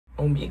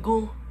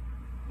Omegle,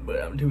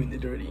 but I'm doing the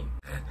dirty.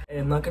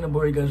 And I'm not gonna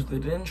bore you guys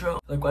with the intro.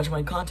 Like watching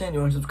my content,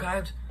 you aren't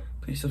subscribed,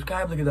 please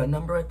subscribe. Look at that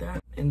number right there.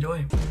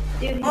 Enjoy.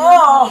 Dude,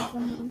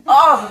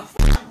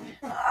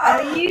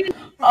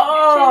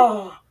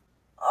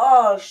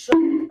 Shit.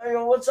 Hey,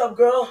 yo, what's up,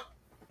 girl?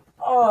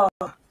 I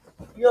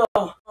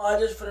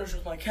just finished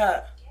with my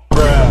cat.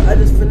 Bruh. I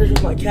just finished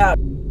with my cat.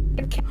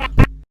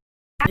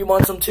 You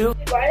want some too?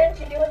 why didn't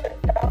you do it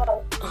with the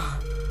dog?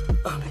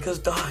 Because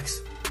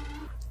dogs'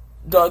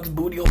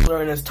 booty holes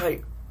aren't as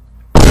tight.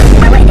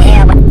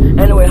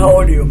 Anyway, how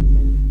old are you?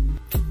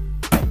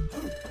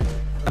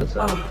 What's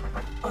up?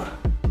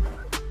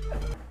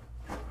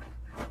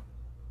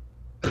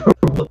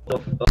 What the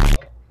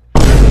fuck?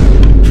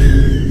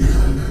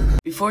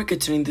 Before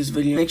continuing this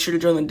video, make sure to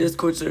join the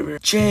Discord server,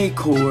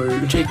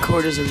 J-Cord.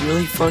 J-Cord is a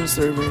really fun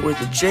server where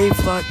the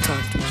J-Flock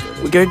talk to each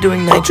other. We are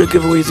doing nitro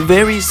giveaways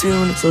very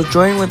soon, so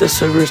join when the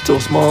server is still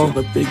small. You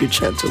have a bigger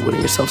chance of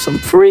winning yourself some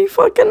free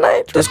fucking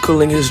nitro. This cool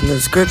link is in the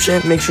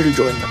description. Make sure to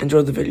join them.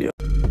 Enjoy the video.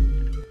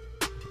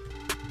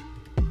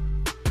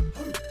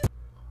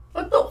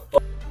 What the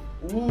fuck?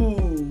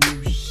 Ooh,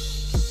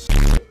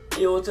 shit.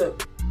 Yo, what's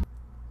up?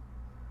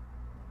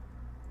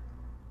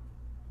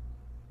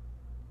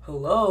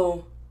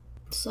 Hello?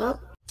 What's up?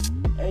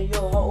 Hey,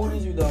 yo, how old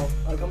is you though?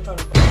 Like, I'm trying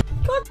to.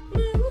 God,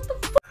 man, what the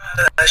fuck?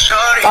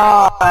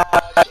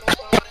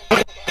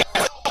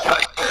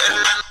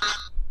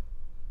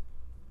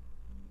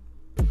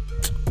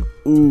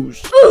 Ooh,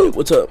 shit,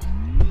 what's up?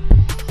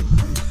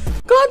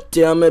 God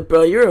damn it,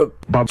 bro, you're a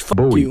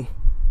fuck you.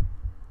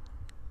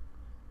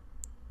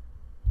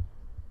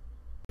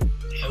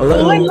 Hello?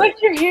 Oh, I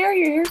like your hair.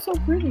 Your hair's so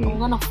pretty. I'm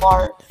gonna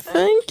fart.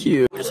 Thank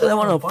you. You said I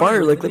want to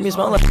fart. Like, let me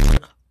smell it.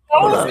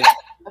 Hold on.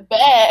 I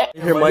bet.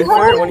 You hear my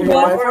fart? When you hear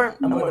my fart,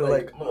 I'm gonna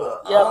like. Bro,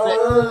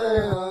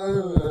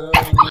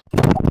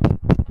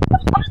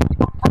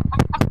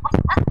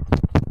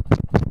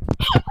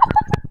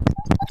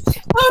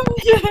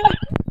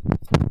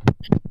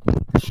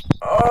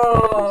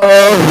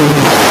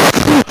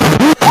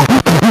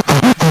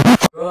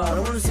 I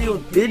don't want to see your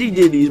bitty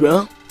ditties,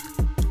 bro.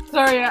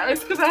 Sorry,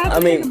 it's because I had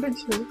to take a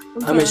picture.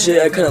 I mean, shit,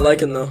 I kind of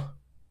like him though.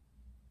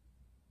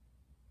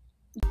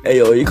 Hey,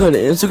 yo, you going to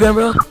Instagram,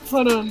 bro?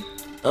 Hold on.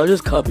 I'll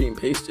just copy and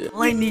paste it.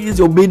 All I need is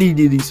your bitty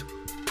ditties.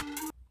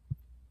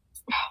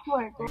 Oh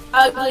my god.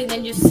 Ugly,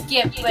 then just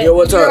skip. But Yo,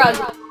 what's up?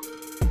 Ugly.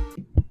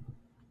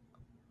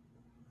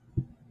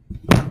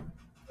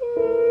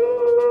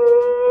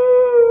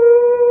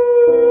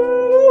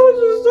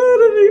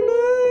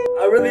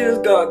 I really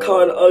just got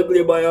caught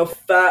ugly by a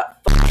fat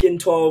fucking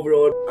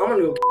 12-year-old. I'm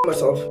gonna go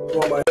myself.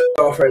 Blow my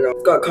off right now.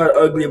 Got caught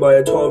ugly by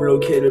a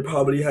 12-year-old kid that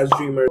probably has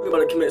dreamers. I'm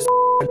about to commit.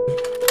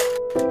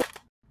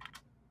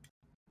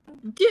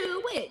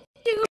 Do it.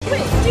 Do it.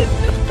 Do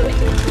it.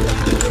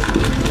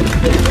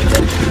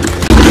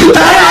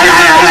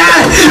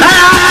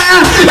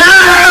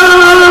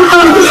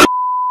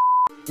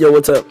 Yo,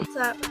 what's up? What's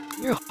up?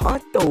 You're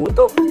hot though. What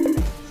the?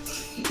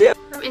 Damn.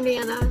 From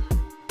Indiana.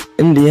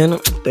 Indiana?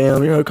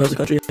 Damn, you're across the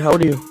country. How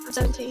old are you? I'm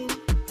 17.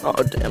 Oh,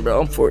 damn,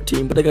 bro. I'm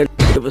 14, but I got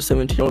give a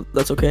 17-year-old.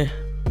 That's okay.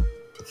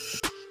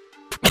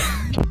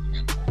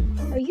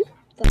 Are you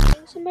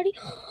fucking somebody?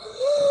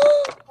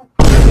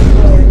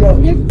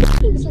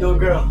 Yo,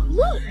 girl.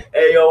 Look.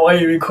 Hey, yo, why are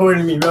you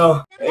recording me,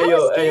 bro? Hey,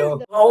 yo, hey,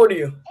 yo. How old are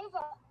you?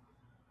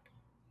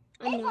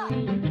 I'm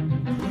 9.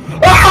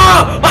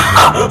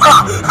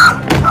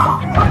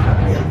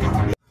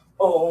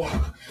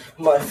 Oh,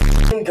 my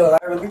f***ing god.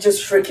 I really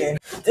just freaking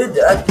did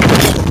that.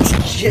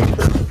 Shit.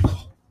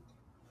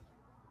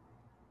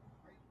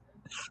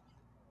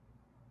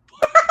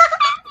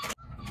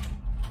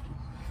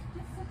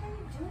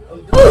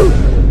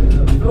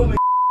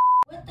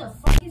 What the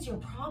fuck is your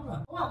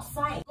problem? Go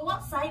outside. Go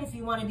outside if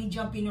you want to be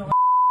jumping around.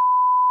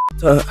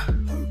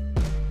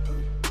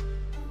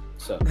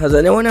 Has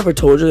anyone ever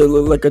told you you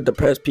look like a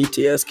depressed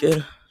PTS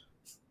kid?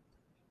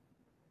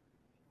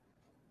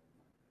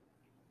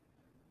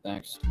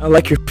 Thanks. I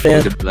like your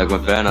fan. Like my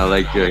fan, I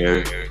like your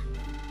hair.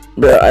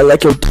 Bro, I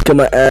like your dick in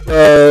my ass.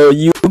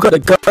 You got a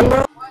gun,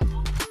 bro?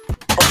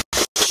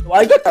 Oh,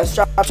 I got that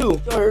strap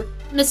too.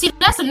 Now see,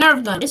 that's a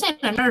Nerf gun. This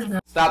ain't a Nerf gun.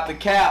 Stop the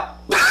cap.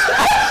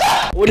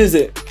 What is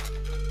it?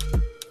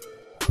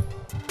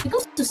 It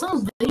goes to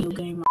some video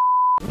game.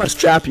 I'm gonna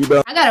strap you,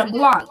 bro. I got a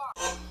Glock.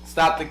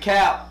 Stop the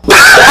cap.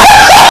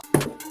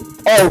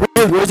 Oh,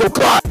 really? Where's your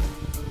clock?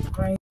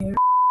 Right here.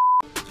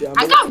 Yeah,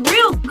 I got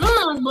real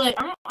guns, but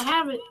I don't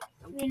have it.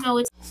 You know,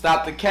 it's.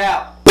 Stop the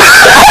cap.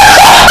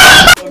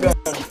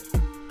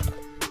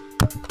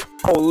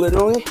 Oh,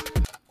 literally?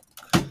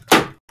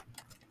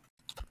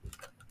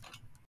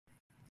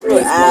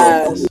 Really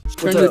ass.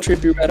 Trying to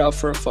trip your head out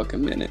for a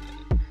fucking minute.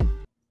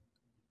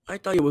 I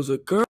thought it was a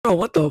girl.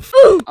 What the f?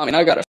 I mean,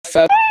 I got a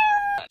fat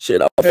Shit,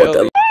 I'll fuck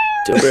that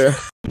too, bro.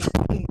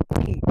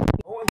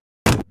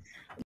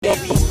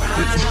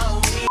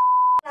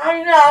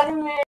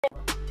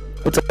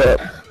 What's up?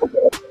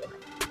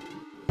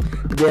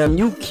 Damn,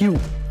 you cute.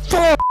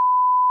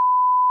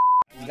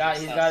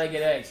 gotta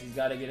get X. He's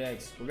gotta get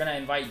X. We're gonna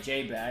invite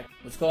Jay back.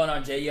 What's going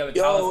on, Jay? You have a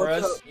talent for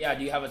us? Up? Yeah,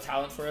 do you have a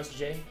talent for us,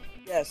 Jay?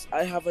 Yes,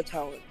 I have a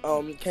talent.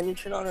 Can you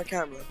turn on our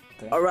camera?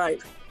 Okay.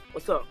 Alright.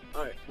 What's up?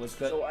 Alright. What's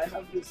good? So I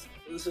have this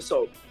is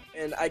soap.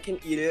 And I can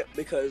eat it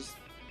because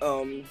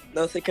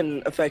nothing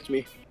can affect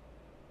me.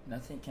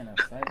 Nothing can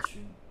affect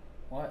you.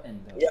 What in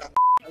the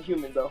I'm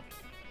human though.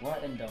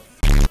 What in the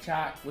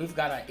chat? We've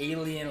got an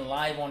alien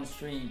live on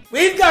stream.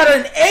 We've got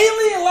an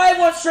alien live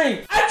on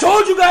stream! I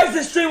told you guys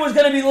this stream was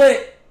gonna be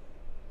lit!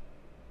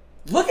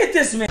 Look at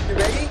this, man! You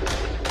ready?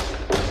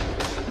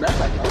 That's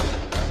like no.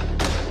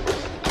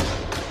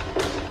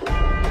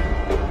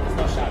 There's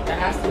no shot. That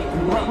has to be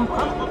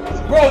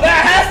Kool-Aid. Bro,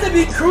 that has to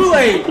be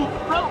Kool-Aid!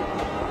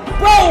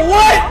 Bro,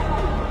 what?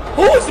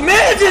 Whose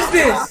man is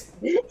this?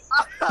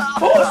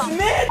 Whose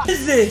man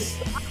is this?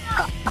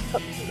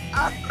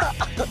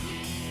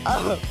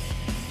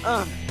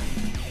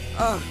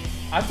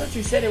 I thought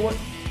you said it was.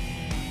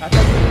 I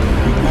thought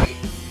you.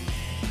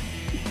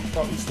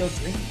 Bro, you still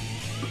drinking?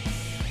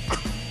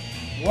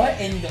 What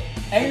in the?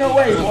 Ain't no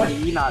way, boy.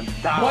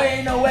 Boy,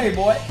 ain't no way,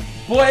 boy.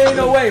 Boy, ain't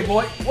no way,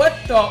 boy. What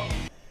the?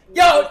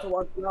 Yo.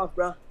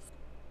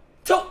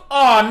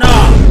 Oh no,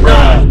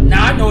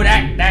 nah. I know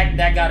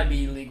that gotta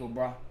be illegal,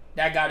 bro.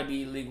 That gotta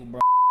be illegal, bro.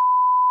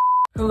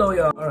 Hello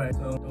y'all. Alright,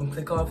 so don't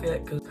click off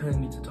yet because I kinda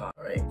need to talk.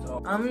 Alright, so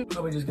I'm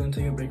probably just gonna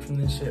take a break from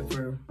this shit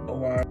for a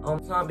while.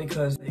 It's not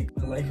because like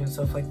my life and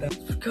stuff like that.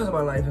 It's because of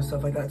my life and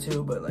stuff like that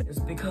too, but like it's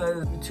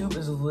because YouTube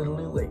is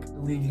literally like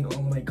deleting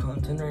all my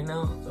content right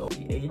now. So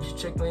they age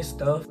check my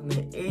stuff and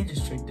they age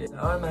restrict it. It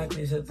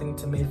automatically set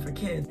things to made for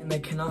kids and I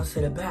cannot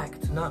set it back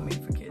to not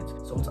made for kids.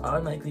 So it's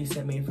automatically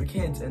set made for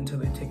kids until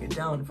they take it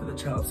down for the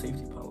child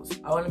safety policy.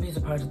 I wouldn't be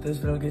surprised if this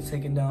video gets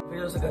taken down.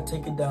 Videos that got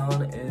taken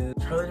down is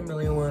Charlie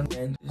D'Amelio one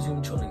and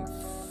Zoom Trolling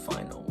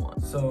final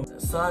one. So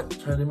it sucked.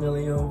 Charlie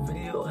D'Amelio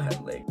video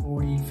had like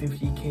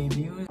 40-50k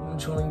views. Zoom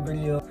Trolling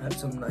video had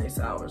some nice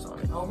hours on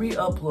it. I'll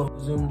re-upload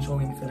Zoom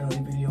Trolling Fidelity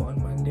video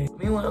on Monday.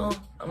 Meanwhile,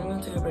 I'm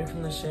gonna take a break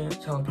from this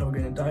shit. I'm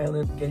probably gonna dial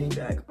it, getting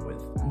back with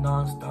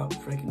non-stop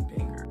freaking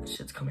banger. This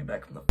shit's coming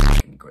back from the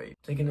fucking grave.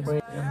 Taking a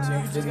break. I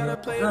had to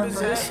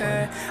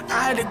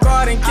go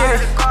out and get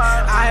it.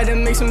 I had to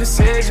make some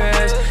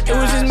decisions. It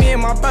was just me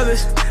and my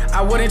brothers.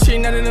 I wouldn't treat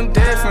none of them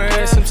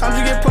different. Sometimes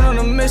you get put on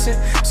a mission,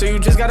 so you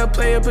just gotta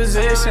play a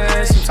position.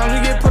 Sometimes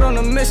you get put on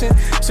a mission,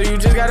 so you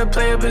just gotta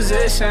play a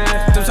position.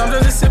 Sometimes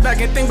I just sit back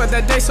and think about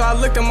that day, so I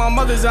looked in my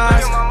mother's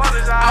eyes.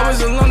 I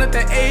was alone at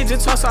the age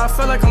of 12, so I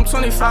felt like I'm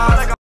 25.